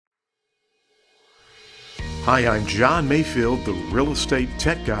Hi, I'm John Mayfield, the Real Estate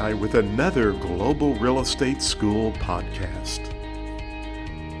Tech Guy, with another Global Real Estate School podcast.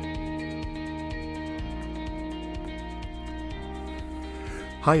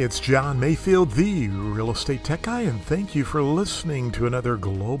 Hi, it's John Mayfield, the Real Estate Tech Guy, and thank you for listening to another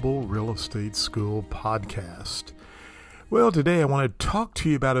Global Real Estate School podcast. Well, today I want to talk to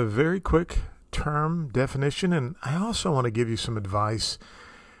you about a very quick term definition, and I also want to give you some advice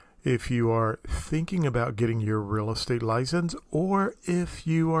if you are thinking about getting your real estate license or if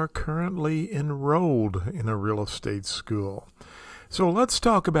you are currently enrolled in a real estate school. So let's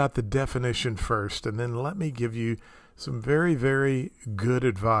talk about the definition first, and then let me give you some very, very good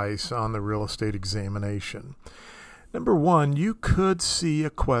advice on the real estate examination. Number one, you could see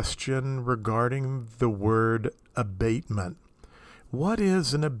a question regarding the word abatement. What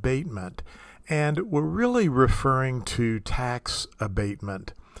is an abatement? And we're really referring to tax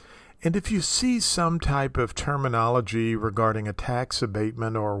abatement. And if you see some type of terminology regarding a tax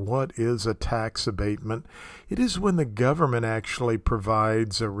abatement or what is a tax abatement, it is when the government actually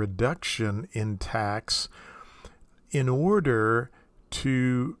provides a reduction in tax in order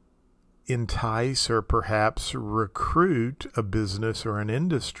to entice or perhaps recruit a business or an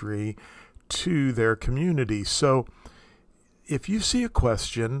industry to their community. So if you see a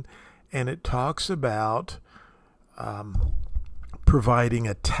question and it talks about providing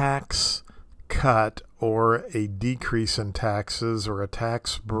a tax cut or a decrease in taxes or a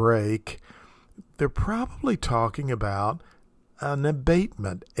tax break, they're probably talking about an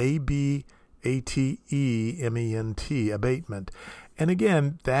abatement, A-B-A-T-E-M-E-N-T, abatement. And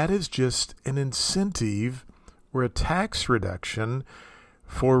again, that is just an incentive or a tax reduction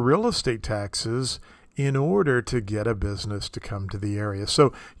for real estate taxes in order to get a business to come to the area.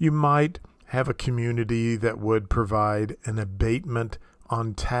 So you might have a community that would provide an abatement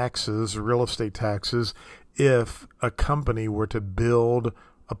on taxes, real estate taxes, if a company were to build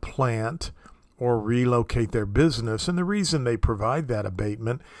a plant or relocate their business. And the reason they provide that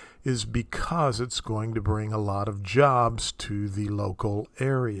abatement is because it's going to bring a lot of jobs to the local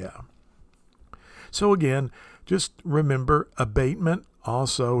area. So again, just remember, abatement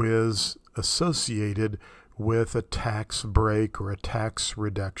also is associated with a tax break or a tax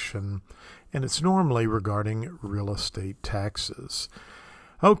reduction, and it's normally regarding real estate taxes.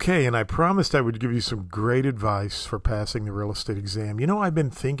 Okay, and I promised I would give you some great advice for passing the real estate exam. You know, I've been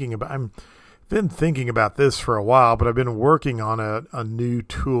thinking about this for a while, but I've been working on a new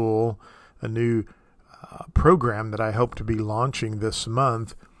tool, a new program that I hope to be launching this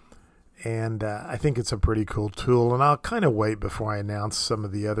month. And I think it's a pretty cool tool, and I'll kind of wait before I announce some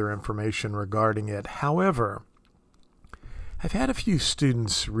of the other information regarding it. However, I've had a few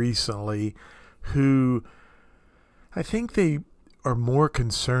students recently who I think they are more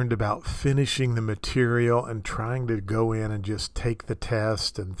concerned about finishing the material and trying to go in and just take the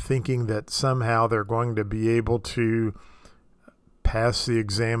test and thinking that somehow they're going to be able to pass the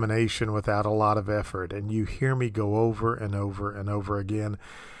examination without a lot of effort. And you hear me go over and over and over again.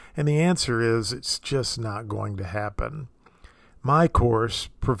 And the answer is it's just not going to happen. My course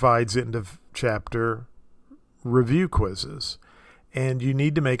provides end of chapter review quizzes, and you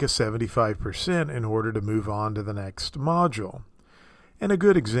need to make a 75% in order to move on to the next module. And a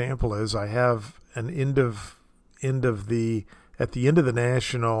good example is I have an at the end of the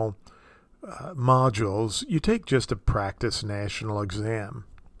national modules, you take just a practice national exam.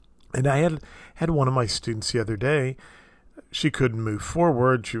 And I had one of my students the other day. She couldn't move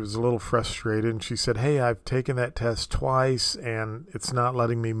forward. She was a little frustrated, and she said, "Hey, I've taken that test twice, and it's not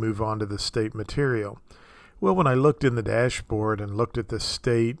letting me move on to the state material." Well, when I looked in the dashboard and looked at the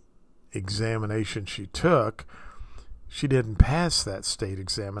state examination she took, she didn't pass that state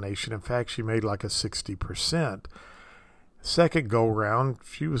examination. In fact, she made like a 60%. Second go-round,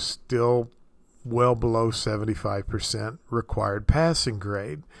 she was still well below 75% required passing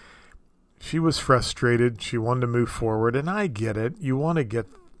grade. She was frustrated. She wanted to move forward, and I get it. You want to get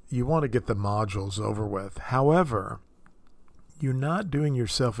the modules over with. However, you're not doing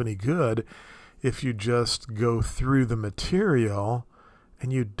yourself any good if you just go through the material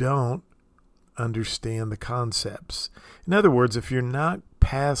and you don't understand the concepts. In other words, if you're not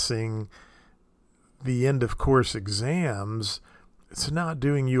passing the end of course exams, it's not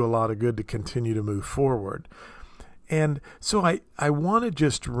doing you a lot of good to continue to move forward. And so I want to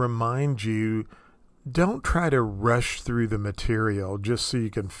just remind you, don't try to rush through the material just so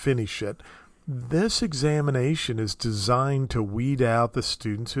you can finish it. This examination is designed to weed out the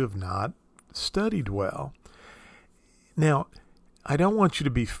students who have not studied well. Now, I don't want you to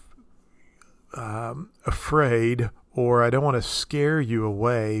be afraid or I don't want to scare you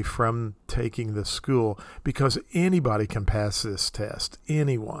away from taking the school, because anybody can pass this test.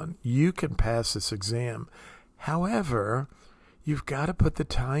 Anyone. You can pass this exam. However, you've got to put the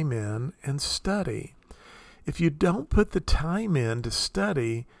time in and study. If you don't put the time in to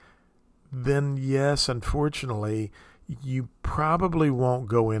study, then yes, unfortunately, you probably won't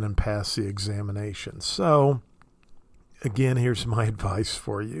go in and pass the examination. So, again, here's my advice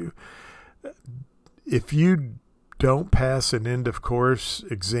for you. If you don't pass an end-of-course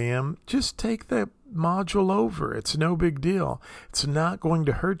exam, just take that module over. It's no big deal. It's not going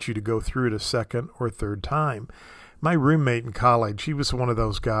to hurt you to go through it a second or third time. My roommate in college, he was one of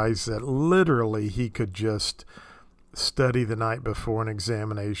those guys that literally he could just study the night before an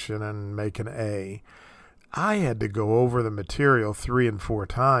examination and make an A. I had to go over the material 3 and 4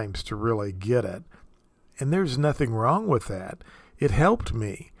 times to really get it. And there's nothing wrong with that. It helped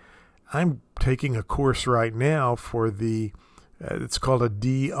me. I'm taking a course right now for it's called a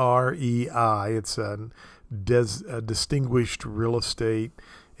DREI. It's a Distinguished Real Estate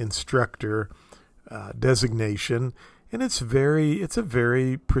Instructor designation, and it's a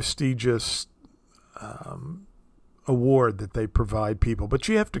very prestigious award that they provide people. But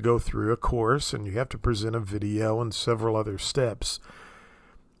you have to go through a course, and you have to present a video and several other steps.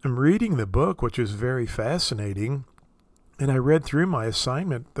 I'm reading the book, which is very fascinating, and I read through my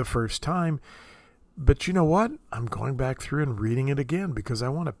assignment the first time. But you know what? I'm going back through and reading it again because I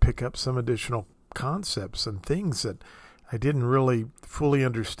want to pick up some additional concepts and things that I didn't really fully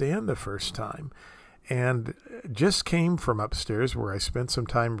understand the first time. And just came from upstairs where I spent some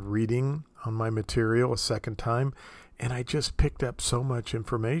time reading on my material a second time, and I just picked up so much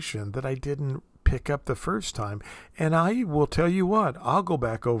information that I didn't pick up the first time. And I will tell you what, I'll go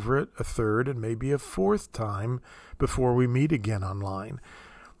back over it a third and maybe a fourth time before we meet again online.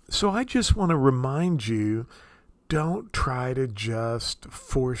 So I just want to remind you, don't try to just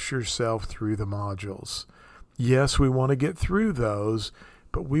force yourself through the modules. Yes, we want to get through those,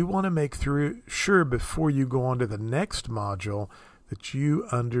 but we want to make sure before you go on to the next module that you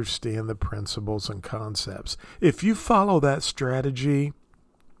understand the principles and concepts. If you follow that strategy,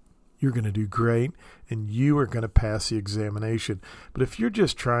 you're going to do great, and you are going to pass the examination. But if you're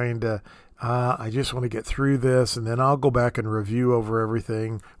just trying to, I just want to get through this, and then I'll go back and review over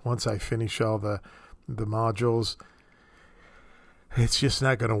everything once I finish all the modules, it's just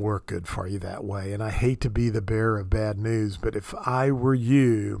not going to work good for you that way. And I hate to be the bearer of bad news, but if I were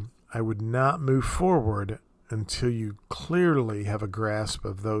you, I would not move forward until you clearly have a grasp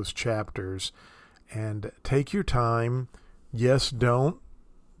of those chapters. And take your time. Yes, don't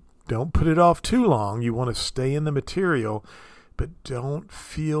put it off too long. You want to stay in the material, but don't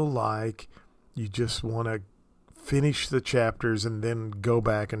feel like you just want to finish the chapters and then go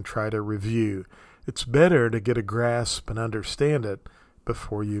back and try to review. It's better to get a grasp and understand it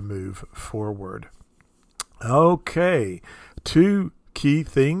before you move forward. Okay, 2 key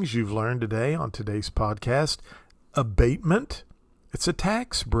things you've learned today on today's podcast. Abatement. It's a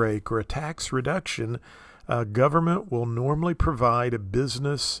tax break or a tax reduction. Government will normally provide a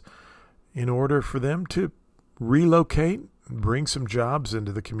business in order for them to relocate, bring some jobs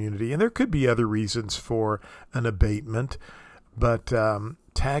into the community. And there could be other reasons for an abatement, but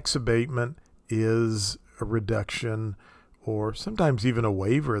tax abatement is a reduction or sometimes even a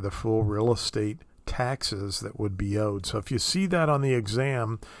waiver of the full real estate taxes that would be owed. So if you see that on the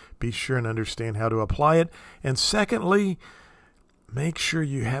exam, be sure and understand how to apply it. And secondly, make sure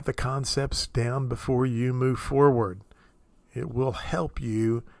you have the concepts down before you move forward. It will help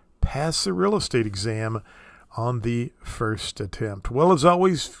you pass the real estate exam on the first attempt. Well, as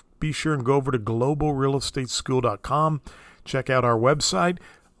always, be sure and go over to globalrealestateschool.com. Check out our website.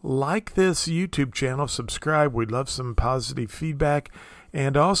 Like this YouTube channel, subscribe. We'd love some positive feedback.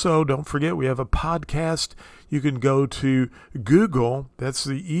 And also, don't forget, we have a podcast. You can go to Google. That's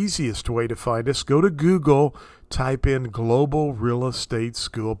the easiest way to find us. Go to Google, type in Global Real Estate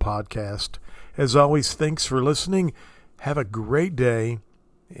School Podcast. As always, thanks for listening. Have a great day.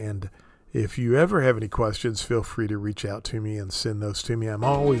 And if you ever have any questions, feel free to reach out to me and send those to me. I'm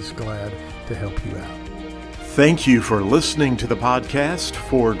always glad to help you out. Thank you for listening to the podcast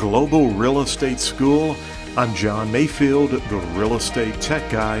for Global Real Estate School. I'm John Mayfield, the Real Estate Tech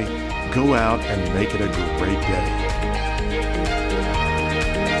Guy. Go out and make it a great day.